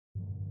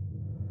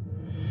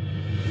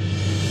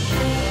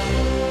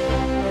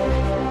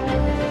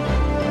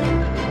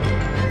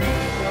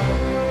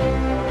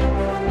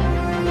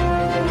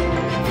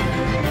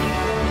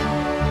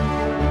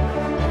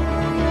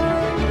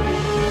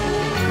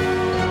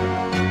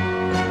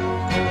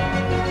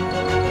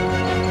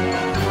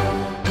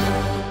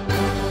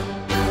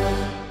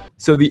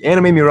So the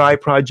Anime Mirai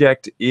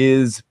project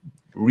is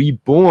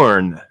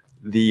reborn.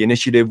 The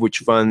initiative, which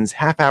funds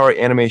half-hour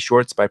anime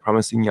shorts by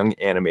promising young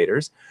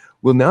animators,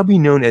 will now be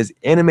known as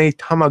Anime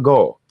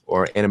Tamago,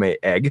 or Anime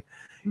Egg.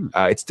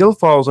 It still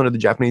falls under the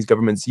Japanese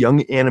government's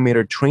Young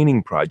Animator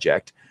Training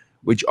Project,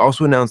 which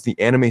also announced the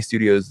anime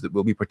studios that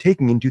will be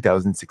partaking in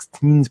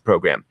 2016's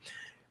program.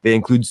 They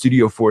include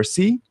Studio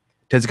 4C,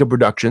 Tezuka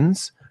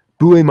Productions,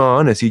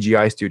 Buemon, a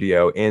CGI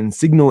studio, and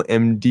Signal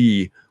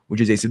MD,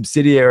 which is a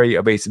subsidiary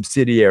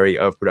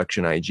of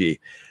Production IG.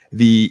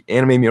 The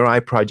Anime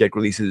Mirai project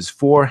releases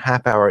 4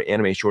 half-hour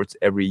anime shorts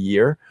every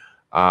year.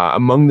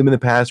 Among them in the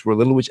past were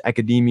Little Witch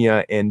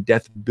Academia and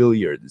Death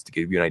Billiards, to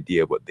give you an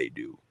idea of what they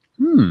do.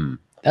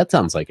 That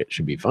sounds like it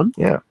should be fun.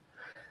 Yeah.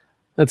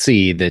 Let's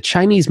see. The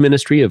Chinese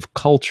Ministry of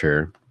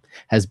Culture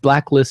has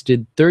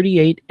blacklisted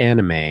 38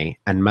 anime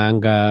and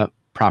manga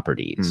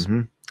properties,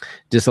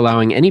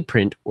 disallowing any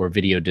print or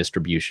video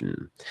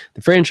distribution.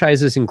 The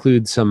franchises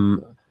include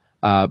some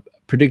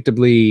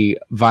predictably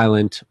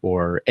violent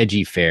or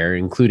edgy fare,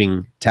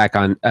 including Attack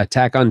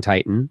on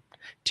Titan,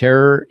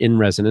 Terror in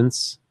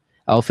Resonance,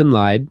 Elfen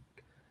Lied,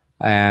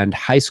 and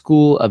High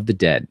School of the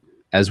Dead,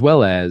 as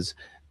well as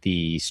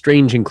the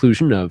strange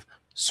inclusion of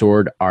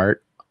Sword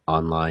Art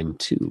Online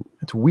 2.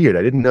 That's weird.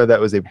 I didn't know that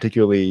was a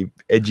particularly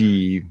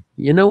edgy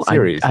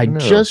series. I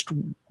just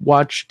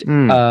watched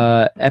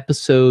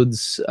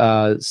episodes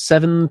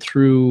 7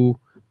 through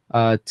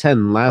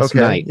 10 last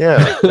night.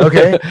 Yeah.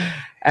 Okay.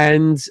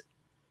 And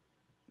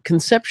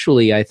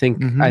conceptually, I think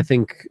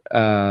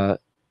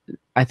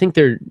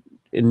they're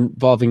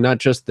involving not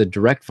just the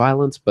direct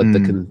violence, but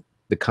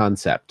the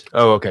concept.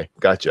 Oh, okay,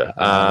 gotcha.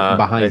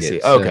 Behind I see.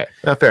 it. So, okay,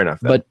 fair enough.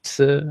 Then. But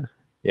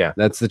yeah,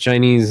 that's the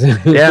Chinese.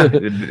 Yeah,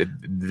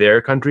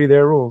 their country,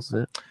 their rules.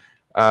 Yeah.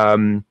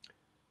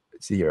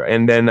 Let's see here,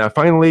 and then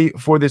finally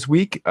for this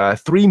week,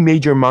 3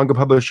 major manga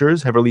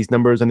publishers have released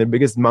numbers on their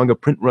biggest manga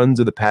print runs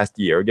of the past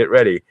year. Get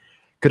ready.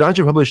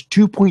 Kodansha published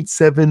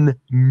 2.7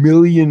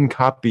 million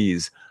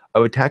copies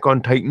of Attack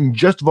on Titan,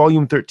 just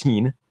Volume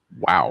 13.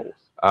 Wow.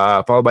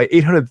 Followed by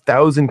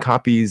 800,000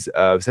 copies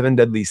of Seven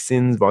Deadly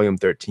Sins, Volume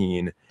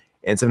 13,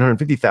 and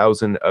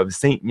 750,000 of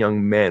Saint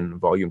Young Men,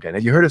 Volume 10.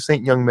 Have you heard of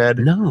Saint Young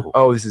Men? No.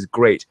 Oh, this is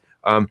great.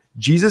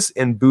 Jesus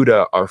and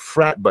Buddha are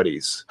frat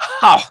buddies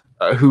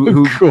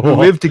who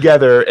live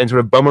together and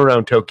sort of bum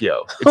around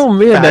Tokyo. It's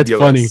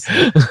fabulous.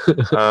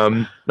 That's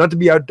funny. Not to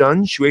be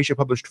outdone, Shueisha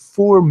published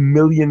 4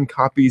 million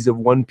copies of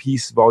One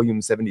Piece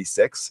Volume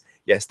 76.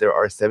 Yes, there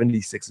are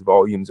 76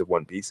 volumes of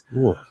One Piece.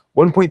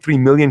 1.3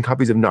 million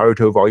copies of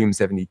Naruto Volume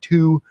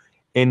 72,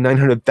 and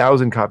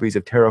 900,000 copies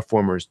of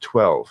Terraformers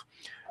 12.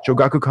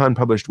 Shogakukan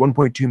published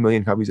 1.2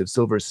 million copies of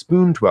Silver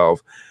Spoon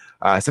 12,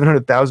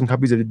 700,000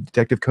 copies of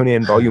Detective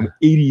Conan Volume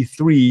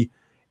 83,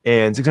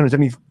 and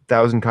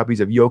 670,000 copies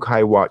of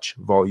Yokai Watch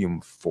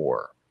Volume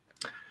 4.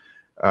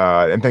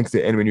 And thanks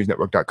to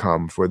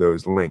AnimeNewsNetwork.com for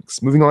those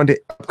links. Moving on to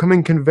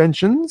upcoming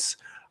conventions.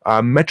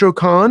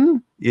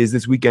 MetroCon is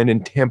this weekend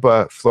in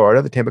Tampa,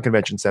 Florida, the Tampa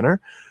Convention Center.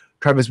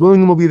 Travis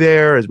Willingham will be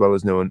there, as well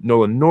as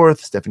Nolan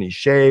North, Stephanie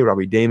Shea,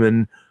 Robbie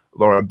Damon,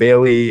 Laura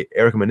Bailey,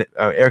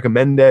 Erica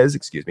Mendez,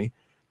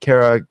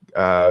 Kara,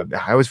 I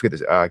always forget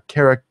this,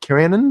 Kara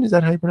Karanen, is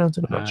that how you pronounce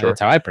it? I'm not sure.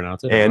 That's how I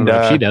pronounce it. And I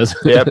don't know if she does.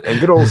 Yep, and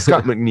good old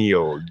Scott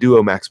McNeil,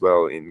 Duo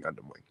Maxwell in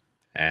Gundam Wing.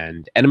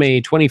 And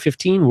Anime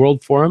 2015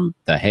 World Forum,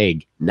 The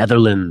Hague,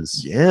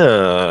 Netherlands.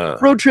 Yeah.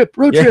 Road trip.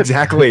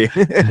 Exactly.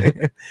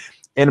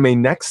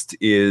 Anime Next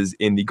is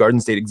in the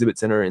Garden State Exhibit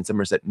Center in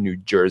Somerset, New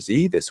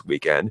Jersey this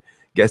weekend.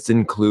 Guests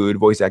include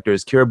voice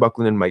actors Kira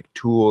Buckland, Mike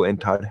Toole, and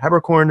Todd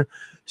Haberkorn.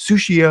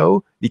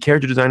 Sushio, the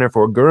character designer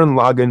for Gurren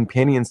Lagann,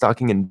 Panty and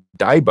Stocking, and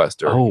Die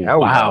Buster. Oh,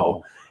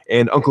 wow.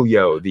 And Uncle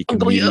Yo, the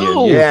comedian.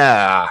 Yo.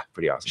 Yeah,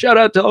 pretty awesome. Shout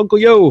out to Uncle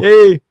Yo.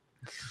 Hey.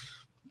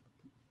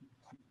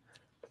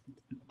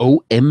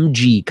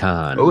 OMG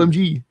Con.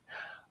 OMG.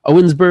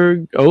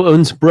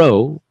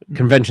 Owensboro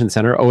Convention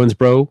Center,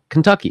 Owensboro,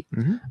 Kentucky.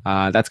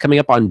 That's coming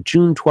up on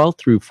June 12th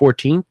through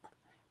 14th.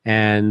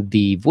 And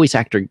the voice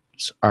actors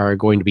are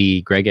going to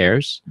be Greg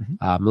Ayers,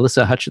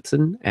 Melissa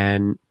Hutchinson,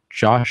 and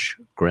Josh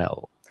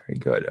Grell. Very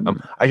good.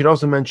 I should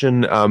also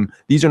mention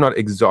these are not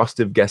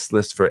exhaustive guest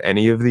lists for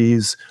any of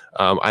these.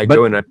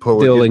 Go and I pull.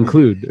 They'll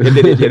include.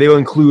 They will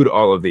include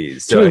all of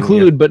these. To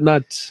include, but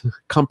not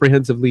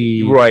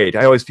comprehensively. Right.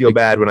 I always feel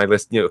bad when I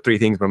list 3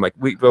 things, but I'm like,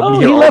 he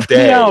left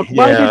me out. Yeah.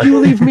 Why did you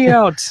leave me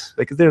out?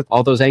 Like, there's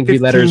all those angry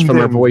letters from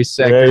our voice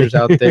actors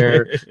out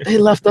there. They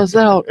left us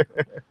out.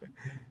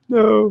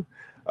 No.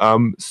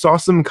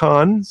 Sawsome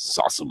Con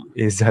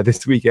is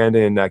this weekend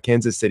in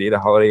Kansas City, the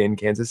holiday in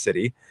Kansas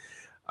City.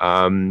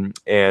 And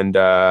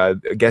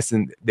guests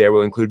in there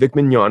will include Vic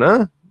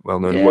Mignogna,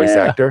 well-known voice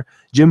actor,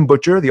 Jim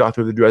Butcher, the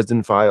author of the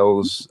Dresden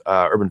Files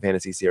urban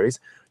fantasy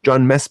series,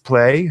 John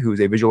Messplay, who's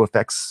a visual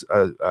effects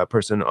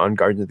person on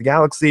Guardians of the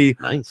Galaxy,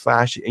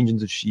 Flash,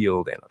 Agents of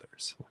S.H.I.E.L.D., and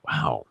others.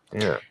 Wow.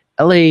 Yeah.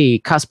 LA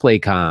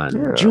Cosplay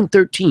Con, June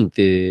 13th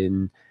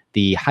in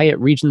the Hyatt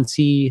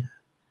Regency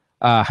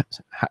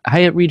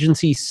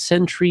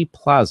Century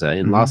Plaza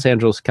in Los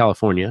Angeles,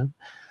 California.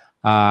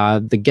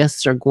 The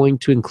guests are going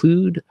to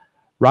include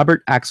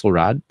Robert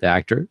Axelrod, the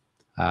actor,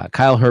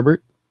 Kyle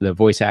Herbert, the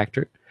voice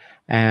actor,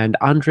 and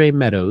Andre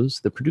Meadows,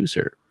 the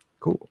producer.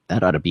 Cool.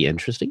 That ought to be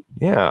interesting.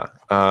 Yeah.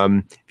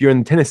 If you're in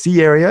the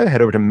Tennessee area,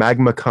 head over to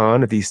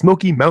MagmaCon at the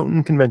Smoky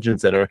Mountain Convention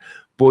Center.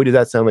 Boy, does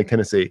that sound like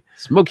Tennessee.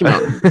 Smoky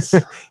Mountains.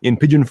 In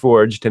Pigeon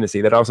Forge,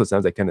 Tennessee. That also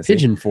sounds like Tennessee.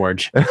 Pigeon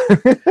Forge.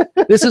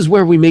 This is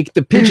where we make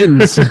the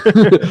pigeons.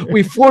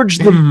 We forge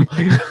them.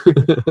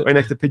 right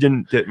next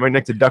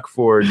to Duck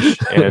Forge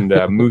and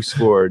Moose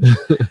Forge.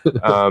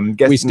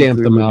 We stamp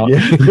them out.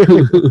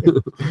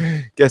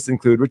 Guests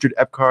include Richard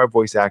Epcar,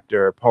 voice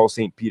actor, Paul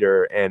St.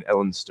 Peter, and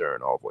Ellen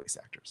Stern, all voice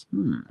actors.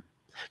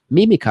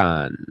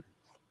 Mimicon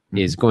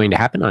is going to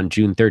happen on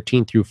June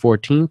 13th through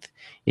 14th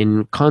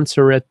in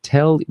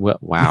Concertelli. Well,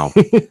 wow.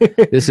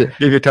 This is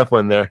give you a tough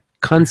one there.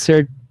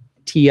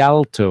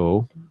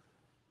 Concertialto,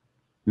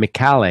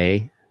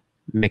 Mikai,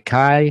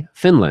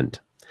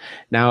 Finland.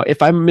 Now,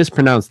 if I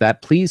mispronounced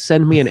that, please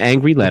send me an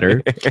angry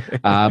letter.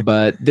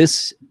 But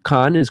this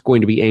con is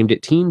going to be aimed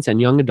at teens and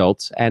young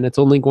adults, and it's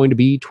only going to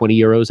be 20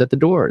 euros at the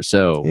door.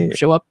 So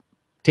show up,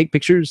 take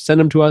pictures,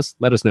 send them to us,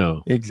 let us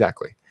know.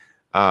 Exactly.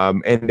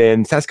 And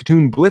then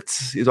Saskatoon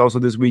Blitz is also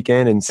this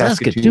weekend in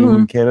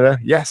Saskatoon, Canada.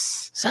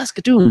 Yes.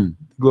 Saskatoon.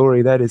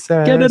 Glory, that is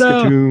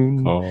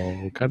Saskatoon.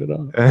 Oh,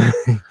 Canada.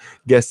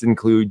 Guests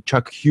include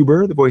Chuck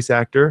Huber, the voice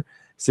actor,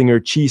 singer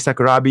Chi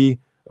Sakurabi,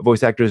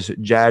 voice actors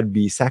Jad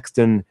B.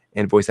 Saxton,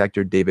 and voice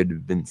actor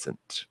David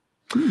Vincent.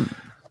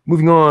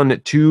 Moving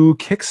on to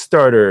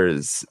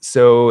Kickstarters.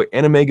 So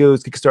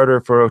Animego's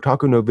Kickstarter for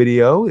Otaku no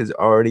Video is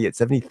already at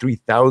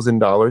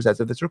 $73,000 as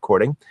of this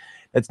recording.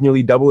 That's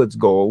nearly double its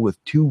goal with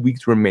 2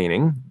 weeks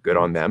remaining. Good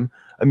on them.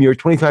 A mere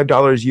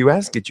 $25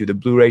 US gets you the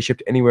Blu-ray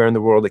shipped anywhere in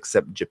the world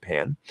except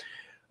Japan.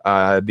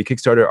 The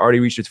Kickstarter already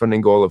reached its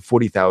funding goal of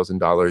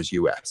 $40,000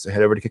 US. So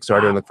head over to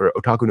Kickstarter and look for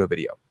Otaku no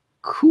Video.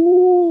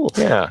 Cool.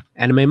 Yeah.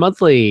 Anime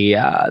Monthly.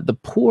 The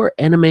poor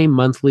Anime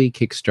Monthly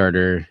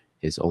Kickstarter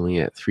is only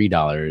at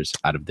 $3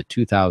 out of the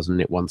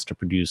 2,000 it wants to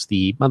produce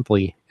the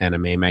monthly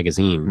anime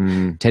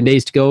magazine. 10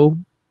 days to go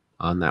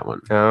on that one.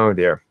 Oh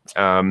dear.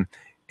 Then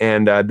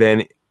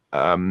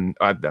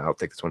I'll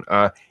take this one.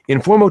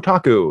 Inform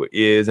Otaku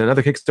is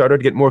another Kickstarter to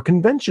get more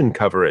convention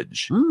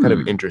coverage. Kind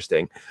of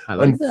interesting. I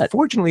like that.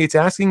 Unfortunately, it's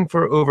asking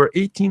for over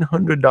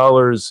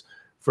 $1,800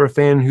 for a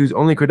fan whose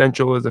only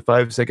credential is a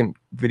 5-second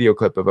video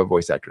clip of a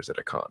voice actress at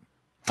a con.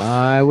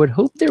 I would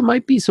hope there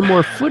might be some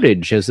more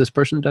footage. Has this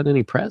person done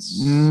any press?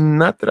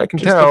 Not that I can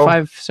Just tell. the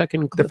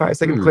 5-second clip. The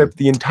 5-second clip,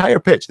 the entire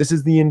pitch. This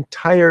is the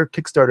entire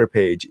Kickstarter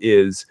page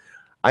is,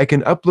 I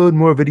can upload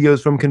more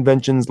videos from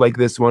conventions like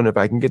this one if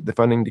I can get the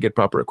funding to get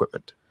proper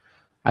equipment.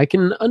 I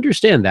can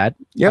understand that,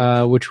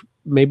 which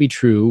may be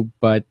true,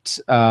 but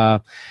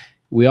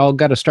we all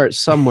got to start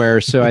somewhere.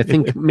 So I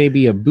think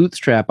maybe a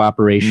bootstrap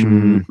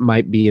operation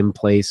might be in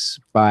place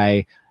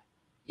by,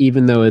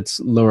 even though it's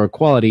lower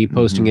quality,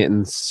 posting it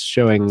and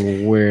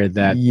showing where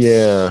that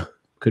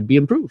could be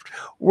improved.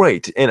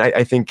 Right. And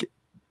I think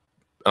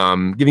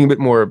giving a bit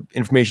more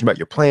information about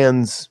your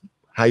plans,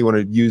 how you want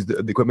to use the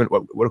equipment,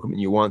 what equipment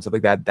you want, stuff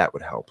like that, that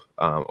would help.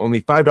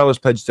 Only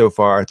 $5 pledged so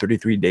far,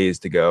 33 days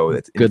to go.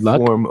 That's Good luck.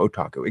 Inform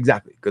Otaku.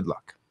 Exactly. Good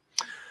luck.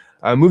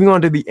 Moving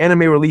on to the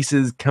anime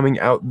releases coming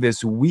out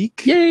this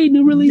week. Yay,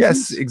 new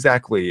releases. Yes,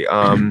 exactly.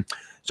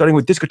 Starting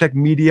with Discotech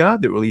Media,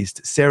 that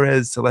released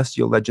Ceres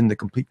Celestial Legend, the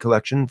complete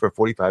collection for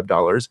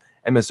 $45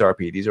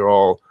 MSRP. These are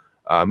all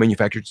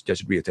manufactured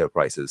suggested retail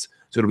prices,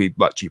 so it'll be a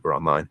lot cheaper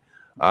online.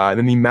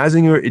 Then the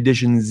Mazinger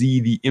Edition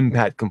Z, the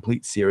Impact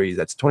Complete Series.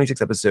 That's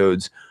 26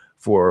 episodes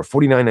for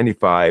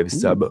 $49.95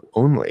 sub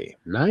only.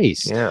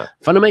 Nice. Yeah.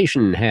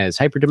 Funimation has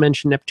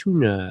Hyperdimension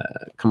Neptune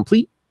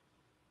Complete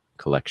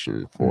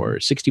Collection for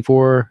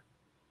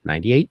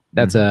 $64.98.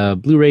 That's a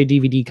Blu-ray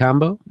DVD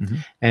combo.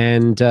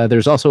 And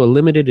there's also a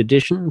limited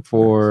edition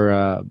for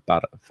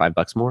about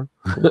 $5 more.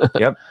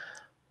 Yep.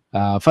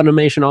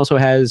 Funimation also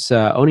has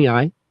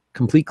Oni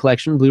Complete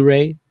Collection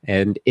Blu-ray,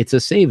 and it's a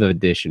save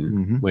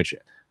edition, which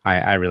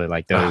I really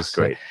like those.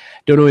 Great.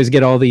 Don't always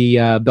get all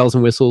the bells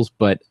and whistles,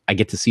 but I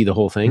get to see the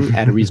whole thing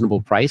at a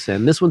reasonable price.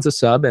 And this one's a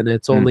sub, and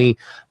it's only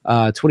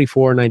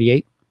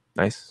 $24.98.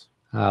 Nice.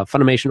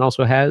 Funimation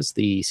also has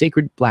the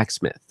Sacred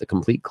Blacksmith, the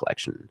complete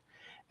collection.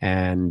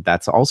 And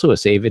that's also a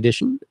save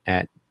edition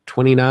at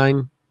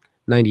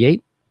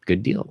 $29.98.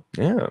 Good deal.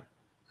 Yeah.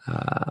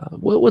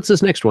 What's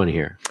this next one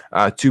here?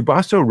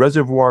 Tsubasa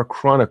Reservoir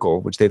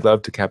Chronicle, which they'd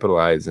love to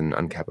capitalize and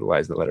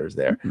uncapitalize the letters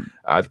there.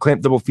 The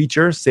Clamp Double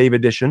Feature, Save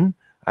Edition.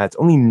 It's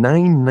only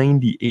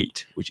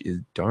 $9.98, which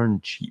is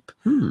darn cheap.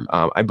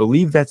 I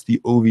believe that's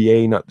the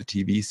OVA, not the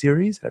TV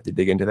series. I have to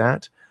dig into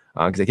that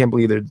because I can't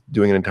believe they're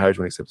doing an entire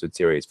 26-episode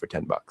series for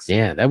 $10.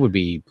 Yeah, that would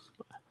be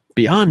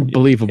beyond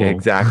believable.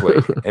 Exactly.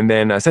 And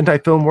then Sentai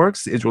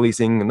Filmworks is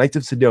releasing Knights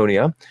of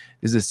Sidonia.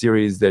 This is a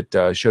series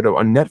that showed up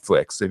on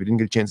Netflix. So if you didn't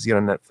get a chance to see it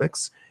on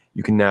Netflix,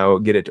 you can now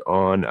get it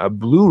on a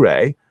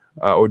Blu-ray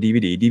or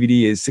DVD.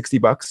 DVD is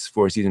 $60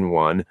 for season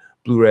 1.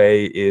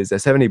 Blu-ray is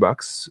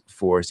 $70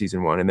 for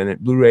season 1. And then a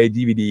Blu-ray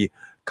DVD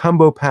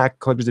combo pack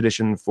collector's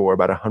edition for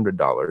about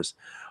 $100.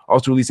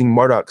 Also releasing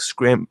Marduk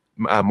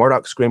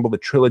Scramble the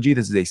Trilogy.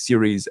 This is a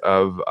series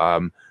of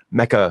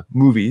mecha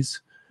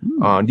movies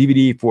on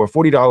DVD for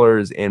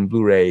 $40 and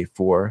Blu-ray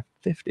for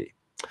 $50.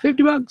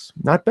 $50.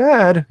 Not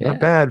bad. Yeah. Not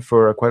bad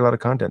for quite a lot of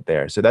content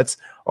there. So that's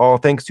all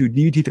thanks to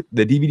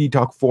the DVD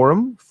Talk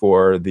Forum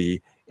for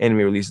the anime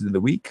releases of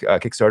the week.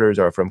 Kickstarters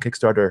are from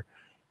Kickstarter,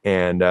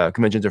 and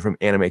conventions are from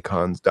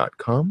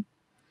animecons.com,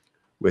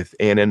 with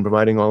ANN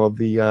providing all of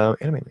the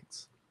anime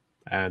links.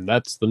 And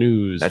that's the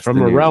news That's from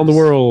the around the news.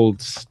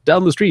 world,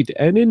 down the street,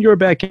 and in your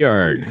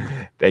backyard.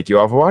 Thank you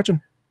all for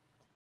watching.